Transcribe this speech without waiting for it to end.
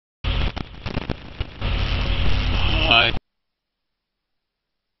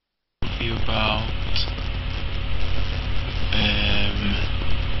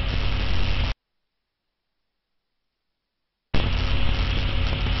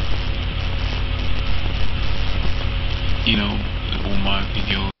all my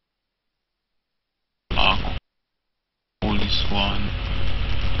videos are called this one.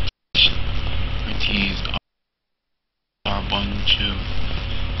 Charities are a bunch of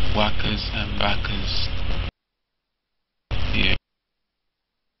whackers and backers. Yeah.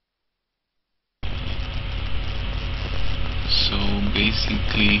 So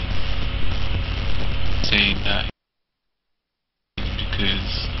basically, say that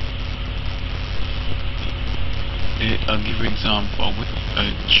because I'll give you an example with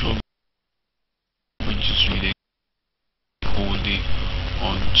a job registry. They called it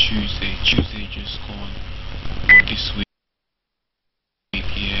on Tuesday. Tuesday just gone, or this week,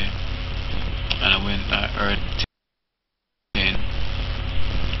 yeah. And I heard 10,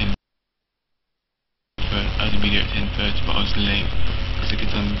 I had to be there at 10:30, but I was late because I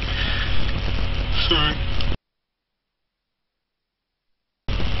get on. Sorry.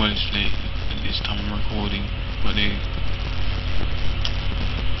 Well, it's late at this time I'm recording, but they're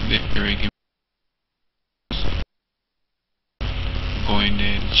very good. Going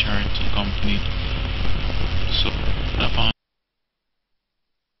there, the charity company. So when I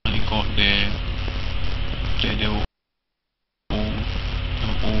finally got there, they were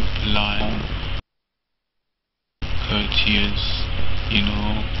all polite, courteous,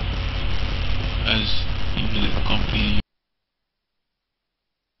 as the company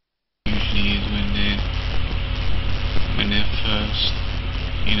usually is when they're first,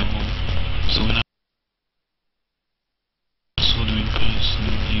 So when I saw them in person,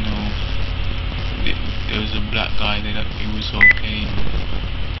 there was a black guy there that he was okay,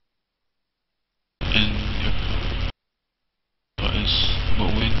 and but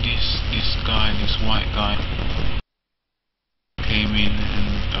when this white guy came in,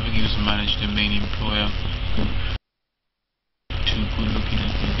 and I think he was the main employer, two good-looking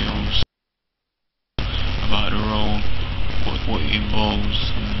girls, about the role, what it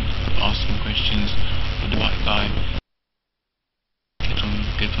involves, and asking questions. But the white guy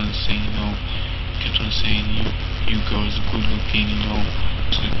kept on saying, you girls are good-looking,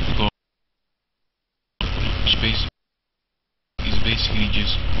 to go. He's basically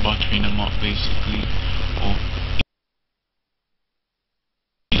just buttering them up, basically, or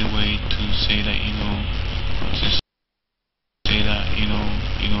either way to say that,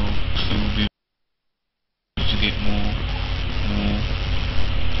 to get more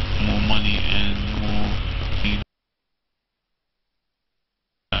money and more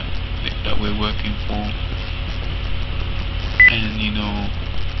that we're working for, and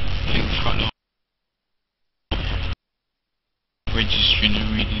take front of registering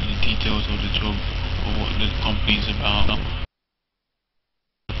and reading the details of the job or what the company is about.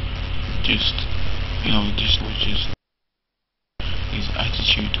 Just his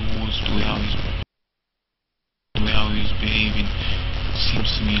attitude towards the way how he's behaving.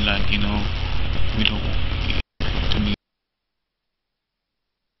 Seems to me like, we don't, to me,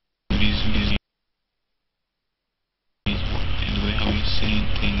 and the way how he's saying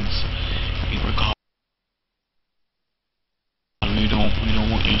things, we don't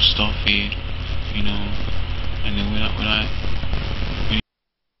want your stuff here, and then when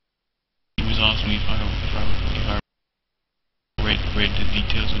he was asking me if I read the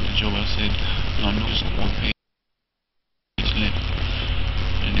details of the job, I said, no, I'm not just one page left,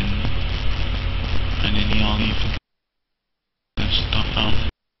 and then he asked me if I could stuff out.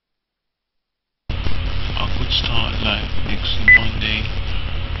 I could start like next Monday,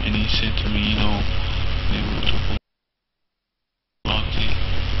 and he said to me, they will talk about it,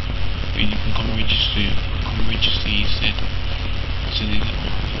 and you can come register, he said,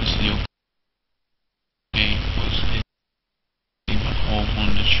 okay, back home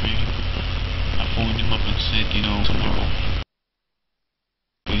on the train. I phoned him up and said, tomorrow.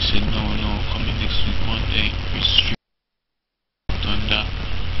 He said, no, coming next week Monday. We're strict on that,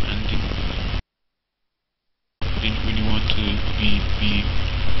 and didn't really want to be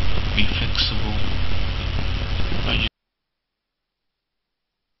flexible. I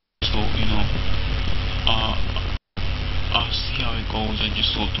just thought, I'll see how it goes. I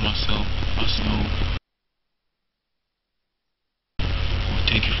just thought to myself, we'll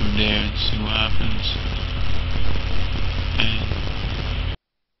take it from there and see what happens. And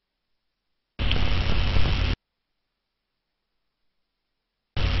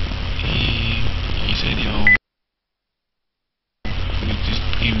he said, we just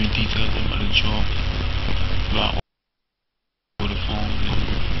gave me details about the job, about over the phone, and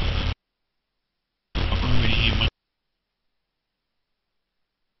I couldn't really hear much.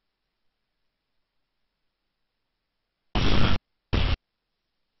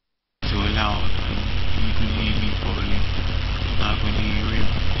 Too loud, and you couldn't hear me probably.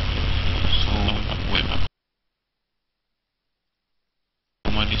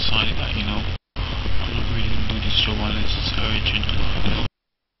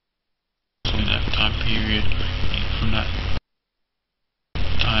 period, from that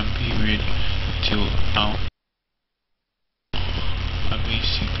time period till now, I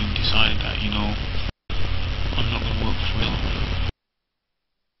basically decided that, you know, I'm not gonna work for it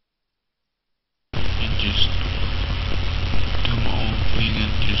and just do my own thing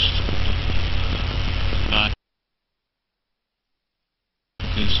and just like,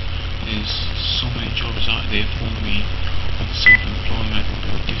 because there's so many jobs out there for me on self-employment,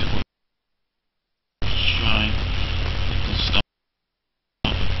 difficult to try and stuff.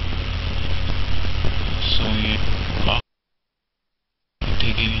 So yeah, but I can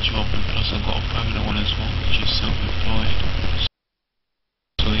take any job, and plus I got a permanent one as well, which is self-employed.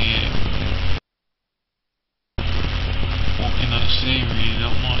 So yeah, what can I say really?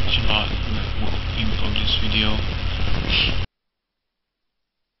 Not much about what info of this video.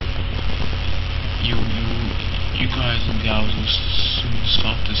 You guys and gals will soon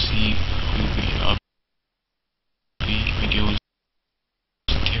start to see videos,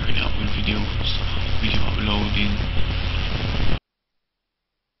 tearing up with videos, video uploading,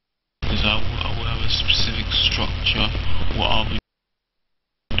 because I will have a specific structure what I'll be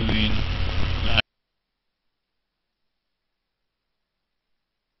doing, like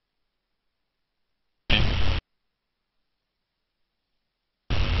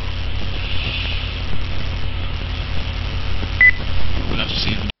we'll have to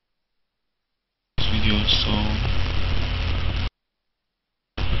see this video. So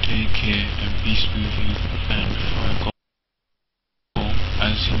take care and peace with you. And before I go,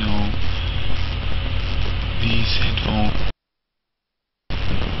 as you know, these headphones,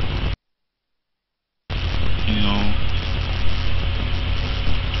 you know,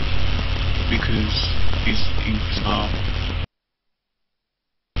 because it's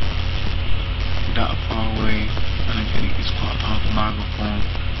that far away, and I think it's quite a powerful microphone.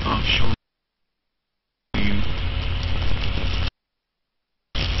 I'll show you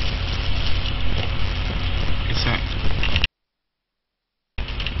it's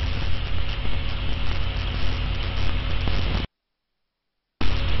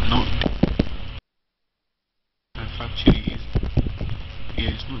not, actually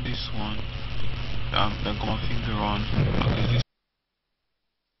it's not this one that I got my finger on, because this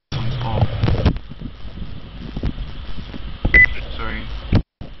one's off. Sorry,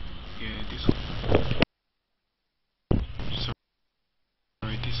 yeah, this one.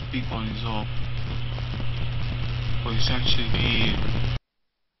 Sorry, this big one is off, but it's actually here.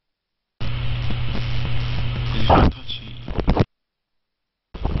 Because if I touch it,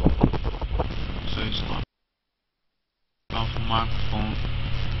 so it's got a powerful microphone.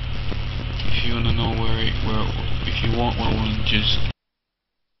 If you wanna know if you want one, just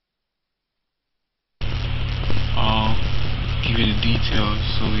I'll give you the details.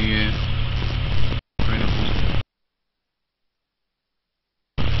 So yeah.